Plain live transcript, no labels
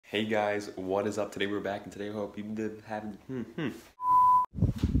Hey guys, what is up? Today we're back and today I hope you did have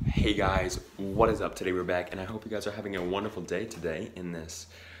Hey guys, what is up? Today we're back and I hope you guys are having a wonderful day today in this,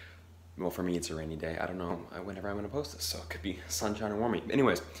 well for me it's a rainy day. I don't know whenever I'm gonna post this, so it could be sunshine or warm.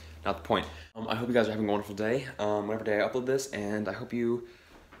 Anyways, not the point. I hope you guys are having a wonderful day, whatever day I upload this, and I hope you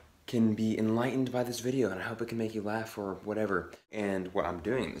can be enlightened by this video and I hope it can make you laugh or whatever. And what I'm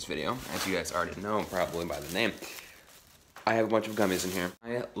doing in this video, as you guys already know probably by the name, I have a bunch of gummies in here.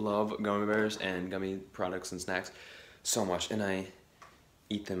 I love gummy bears and gummy products and snacks so much, and I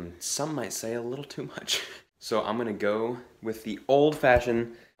eat them, some might say, a little too much. So I'm gonna go with the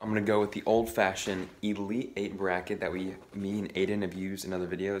old-fashioned Elite 8 bracket that me and Aiden have used in other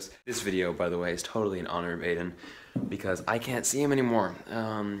videos. This video, by the way, is totally in honor of Aiden because I can't see him anymore.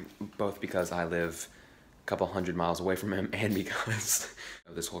 Both because I live a couple hundred miles away from him and because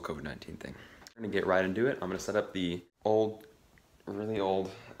of this whole COVID-19 thing. We're gonna get right into it. I'm gonna set up the really old,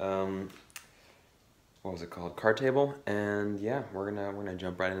 what was it called? Card table, and yeah, we're gonna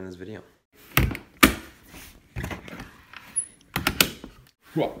jump right into this video.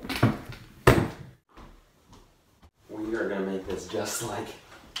 Whoa. We are gonna make this just like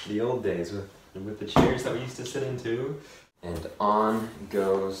the old days with the chairs that we used to sit into. And on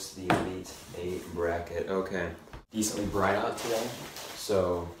goes the Elite 8 bracket. Okay, decently bright out today,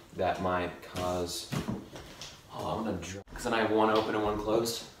 so that might cause, oh, I'm gonna drop, because then I have one open and one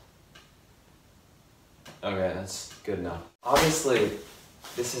closed. Okay, that's good enough. Obviously,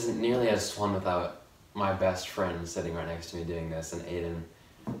 this isn't nearly as fun without my best friend sitting right next to me doing this, and Aiden,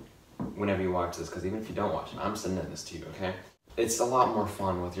 whenever you watch this, because even if you don't watch it, I'm sending this to you, okay? It's a lot more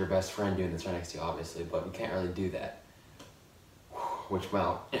fun with your best friend doing this right next to you, obviously, but we can't really do that. Which,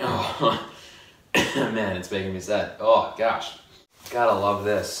 well, oh, man, it's making me sad. Oh, gosh. Gotta love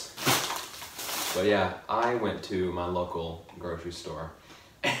this. But yeah, I went to my local grocery store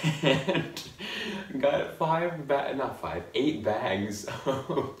and got 8 bags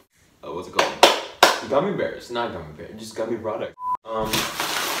of, what's it called? Gummy bears, not gummy bears, just gummy products.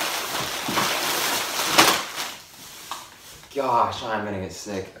 Gosh, I'm gonna get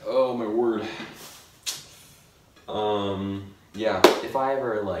sick. Oh my word. Yeah, if I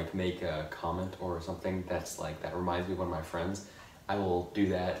ever like make a comment or something that's like, that reminds me of one of my friends, I will do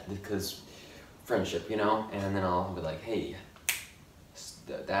that because friendship, you know, and then I'll be like, hey,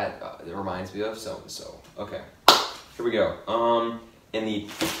 that reminds me of so-and-so. Okay, here we go. I'm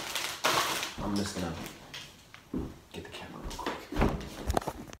just gonna get the camera real quick.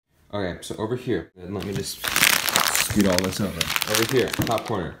 Okay, so over here, and let me just scoot all this over. Over here, top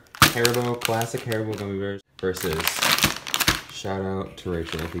corner, Haribo, classic Haribo gummy bears versus, shout out to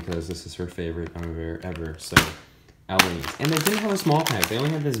Rachel because this is her favorite gummy bear ever, so Albanese. And they didn't have a small pack, they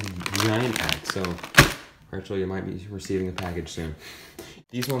only had this giant pack, so Rachel, you might be receiving a package soon.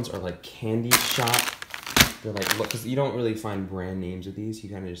 These ones are like candy shop. They're like, look, because you don't really find brand names of these, you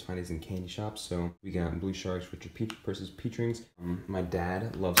kind of just find these in candy shops. So we got Blue Sharks, which are peach versus peach rings. My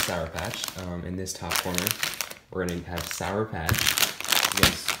dad loves Sour Patch. In this top corner, we're gonna have Sour Patch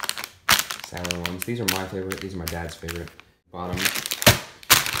against sour ones. These are my favorite, these are my dad's favorite. Bottom,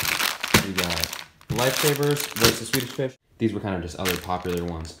 we got Lifesavers versus Swedish Fish. These were kind of just other popular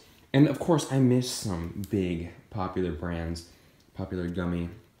ones. And of course, I missed some big popular brands, popular gummy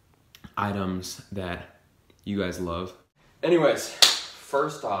items that you guys love. Anyways,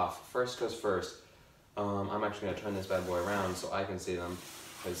 first goes first. I'm actually gonna turn this bad boy around so I can see them,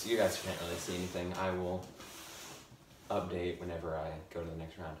 because you guys can't really see anything. I will update whenever I go to the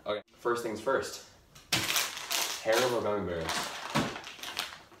next round. Okay, first things first. Haribo gummy bears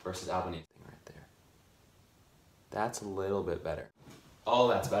versus Albanese. Right there. That's a little bit better. Oh,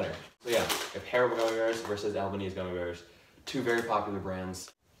 that's better. So yeah, if Haribo gummy bears versus Albanese gummy bears, two very popular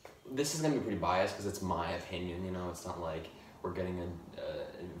brands. This is gonna be pretty biased because it's my opinion, you know, it's not like we're getting a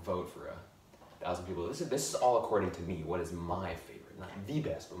vote for 1,000 people. This is all according to me, what is my favorite. Not the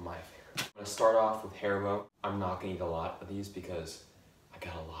best, but my favorite. I'm gonna start off with Haribo. I'm not gonna eat a lot of these because I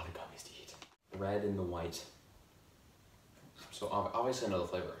got a lot of gummies to eat. Red and the white. So obviously another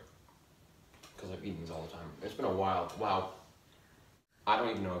flavor, because I've eaten these all the time. It's been a while. Wow. I don't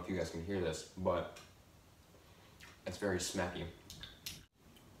even know if you guys can hear this, but it's very smacky.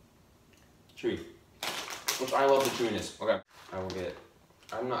 Chewy. Which I love the chewiness. Okay. I will get,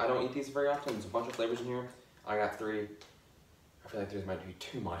 I don't eat these very often. There's a bunch of flavors in here. I got 3. I feel like these might be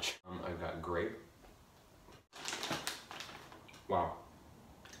too much. I've got grape. Wow.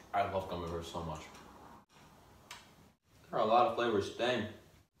 I love gummy bears so much. There are a lot of flavors. Dang.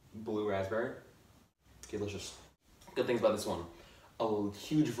 Blue raspberry. Delicious. Good things about this one. A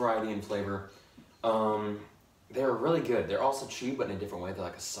huge variety in flavor. They're really good. They're also chewy, but in a different way. They're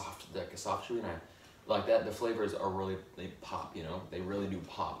like a soft chewy, and I like that. The flavors are really, they pop, you know? They really do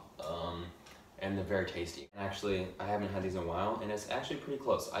pop. And they're very tasty. And actually, I haven't had these in a while, and it's actually pretty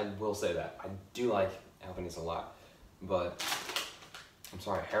close. I will say that. I do like Albanese a lot, but I'm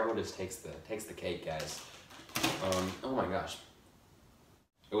sorry, Haribo just takes the cake, guys. Oh my gosh.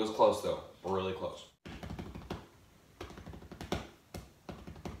 It was close though, really close.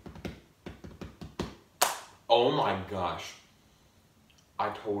 Oh my gosh. I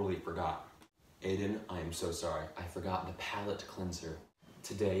totally forgot. Aiden, I am so sorry. I forgot the palate cleanser.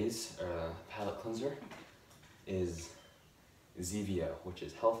 Today's palate cleanser is Zevia, which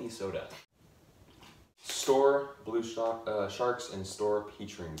is healthy soda. Store blue sharks and store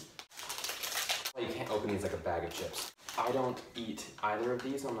peach rings. You can't open these like a bag of chips. I don't eat either of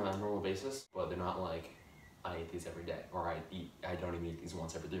these on a normal basis, but they're not like I eat these every day, or I don't even eat these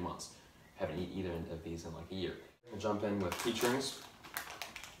once every 3 months. Haven't eaten either of these in like a year. We'll jump in with peach rings.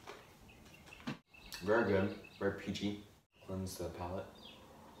 Very good, very peachy. Cleanse the palate.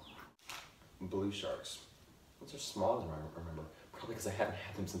 Blue sharks. Those are smaller than I remember. Probably because I haven't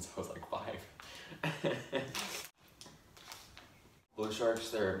had them since I was like 5. Blue sharks,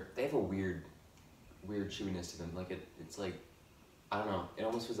 they have a weird chewiness to them. Like it's like, I don't know. It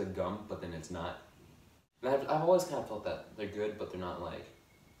almost feels like gum, but then it's not. And I've always kind of felt that they're good, but they're not like,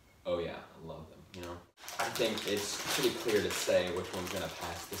 oh yeah, I love them. You know. I think it's pretty clear to say which one's gonna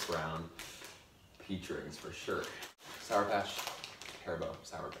pass this round. Peach rings for sure. Sour Patch, Haribo,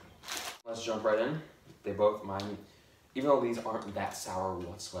 sour cream. Let's jump right in. They both, even though these aren't that sour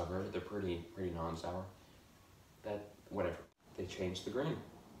whatsoever, they're pretty non-sour. Whatever. They changed the green.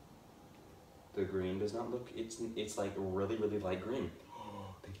 The green does not look, it's like really light green.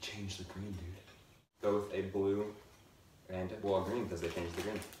 Oh, they changed the green, dude. Both a blue and, well, a green because they changed the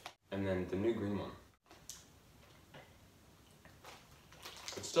green. And then the new green one.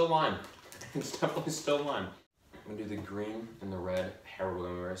 It's still lime. It's definitely still lime. I'm gonna do the green and the red Haribo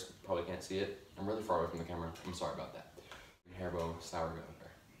gummy bears. Probably can't see it. I'm really far away from the camera. I'm sorry about that. Haribo sour gummy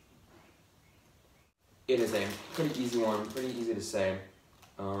bear. It is a pretty easy one, pretty easy to say.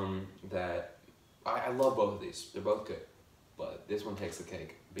 That I love both of these. They're both good, but this one takes the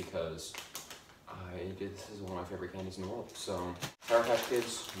cake because this is one of my favorite candies in the world. So, Sour Patch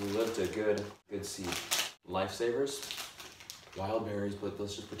Kids, we lived a good seed. Lifesavers, wild berries, but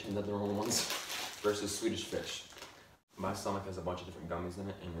let's just pretend that they're normal ones. Versus Swedish Fish. My stomach has a bunch of different gummies in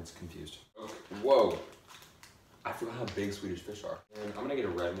it, and it's confused. Okay. Whoa! I forgot how big Swedish Fish are. And I'm gonna get a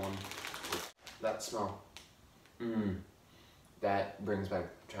red one. That smell. That brings back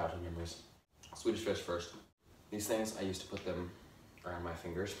childhood memories. Swedish Fish first. These things, I used to put them around my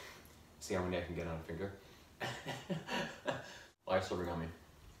fingers. See how many I can get on a finger. Lifesaver gummy.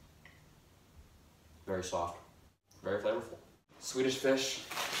 Very soft. Very flavorful. Swedish Fish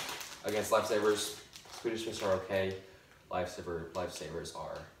against Lifesavers. Swedish Fish are okay. Lifesavers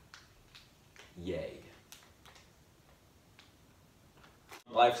are yay.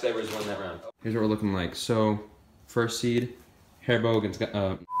 Lifesavers win that round. Here's what we're looking like. So, first seed, Haribo against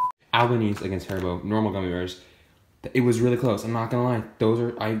Albanese against Haribo, normal gummy bears. It was really close. I'm not gonna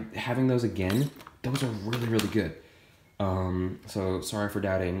lie. Having those again. Those are really good. So sorry for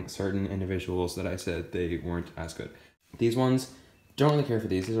doubting certain individuals that I said they weren't as good. These ones, don't really care for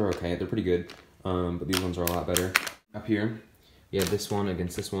these. These are okay. They're pretty good. But these ones are a lot better. Up here, yeah, this one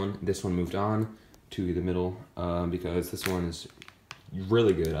against this one. This one moved on to the middle because this one is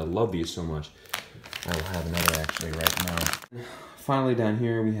really good. I love these so much. I will have another actually right now. Finally down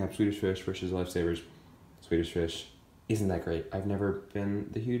here we have Swedish Fish versus Lifesavers. Swedish Fish isn't that great. I've never been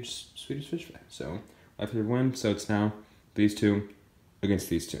the huge Swedish Fish fan. So Lifesaver win. So it's now these two against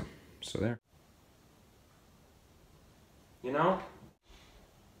these two. So there. You know?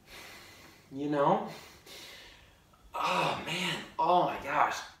 Oh man, oh my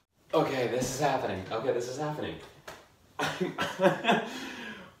gosh. Okay, this is happening.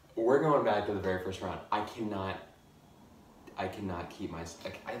 We're going back to the very first round. I cannot keep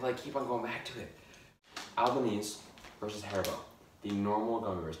I keep on going back to it. Albanese versus Haribo. The normal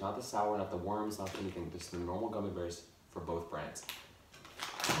gummy bears, not the sour, not the worms, not anything, just the normal gummy bears for both brands.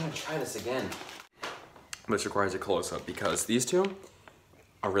 I'm gonna try this again. This requires a close-up because these two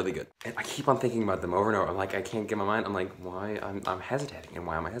are really good. And I keep on thinking about them over and over. I'm like, I can't get my mind. I'm like, why? I'm hesitating. And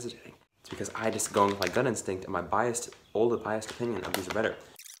why am I hesitating? It's because I just go with my gut instinct and my old biased opinion of these are better.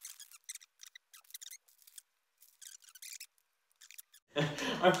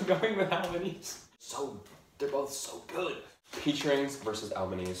 I'm going with Albanese. They're both so good. Peach rings versus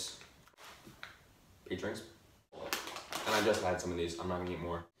Albanese. Peach rings. And I just had some of these. I'm not gonna eat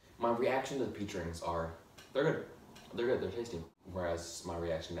more. My reaction to the peach rings are They're good. They're good. They're tasty. Whereas my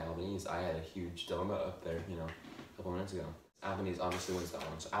reaction to Albanese, I had a huge dilemma up there, you know, a couple minutes ago. Albanese obviously wins that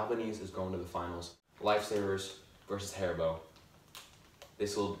one. So Albanese is going to the finals. Lifesavers versus Haribo.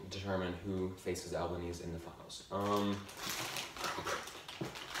 This will determine who faces Albanese in the finals.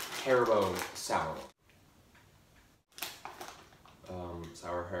 Haribo sour.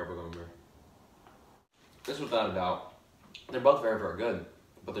 Sour Haribo gummy bear. This without a doubt. They're both very, very good,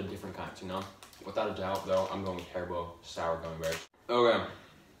 but they're different kinds, you know? Without a doubt, though, I'm going with Haribo sour gummy bears. Okay.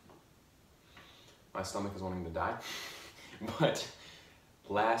 My stomach is wanting to die. But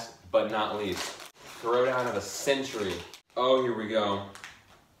last but not least, throwdown of a century. Oh, here we go.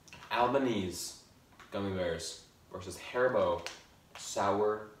 Albanese gummy bears versus Haribo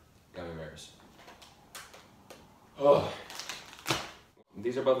sour gummy bears. Oh.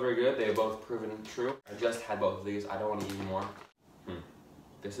 These are both very good. They have both proven true. I just had both of these. I don't want to eat anymore.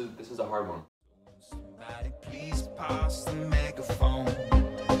 This is a hard one. Somebody please pass the megaphone.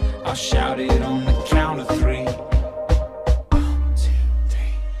 I'll shout it on the count of 3. 1, 2, 3.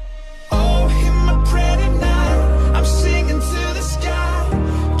 Oh, hear my prayer tonight. I'm singing to the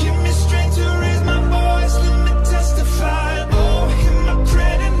sky. Give me strength to raise my voice. Let me testify. Oh, hear my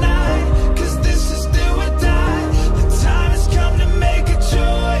prayer tonight. 'Cause this is do or die. The time has come to make a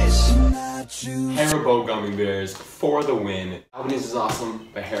choice. And I choose Haribo gummy bears for the win. Albanese is awesome,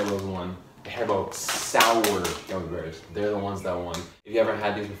 but Haribo's won. The Haribo sour gummy bears. They're the ones that won. If you ever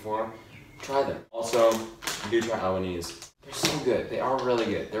had these before, try them. Also, do try Albanese. They're so good. They are really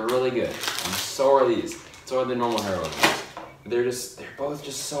good. They're really good. And so are these. So are the normal Haribo. They're both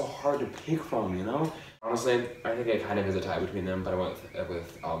just so hard to pick from, you know? Honestly, I think it kind of is a tie between them, but I went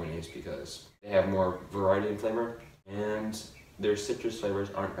with Albanese because they have more variety in flavor, and their citrus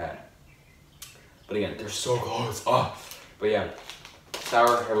flavors aren't bad. But again, they're so close. Oh. But yeah.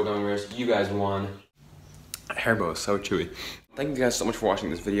 Sour Haribo gummy bears, you guys won. Haribo is so chewy. Thank you guys so much for watching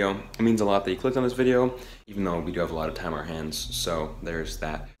this video. It means a lot that you clicked on this video, even though we do have a lot of time on our hands, so there's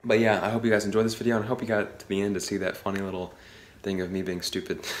that. But yeah, I hope you guys enjoyed this video, and I hope you got to the end to see that funny little thing of me being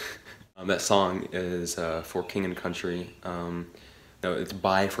stupid. That song is For King and Country. No, it's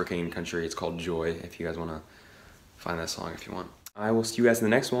by For King and Country. It's called Joy, if you guys want to find that song if you want. I will see you guys in the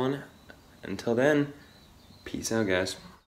next one. Until then, peace out, guys.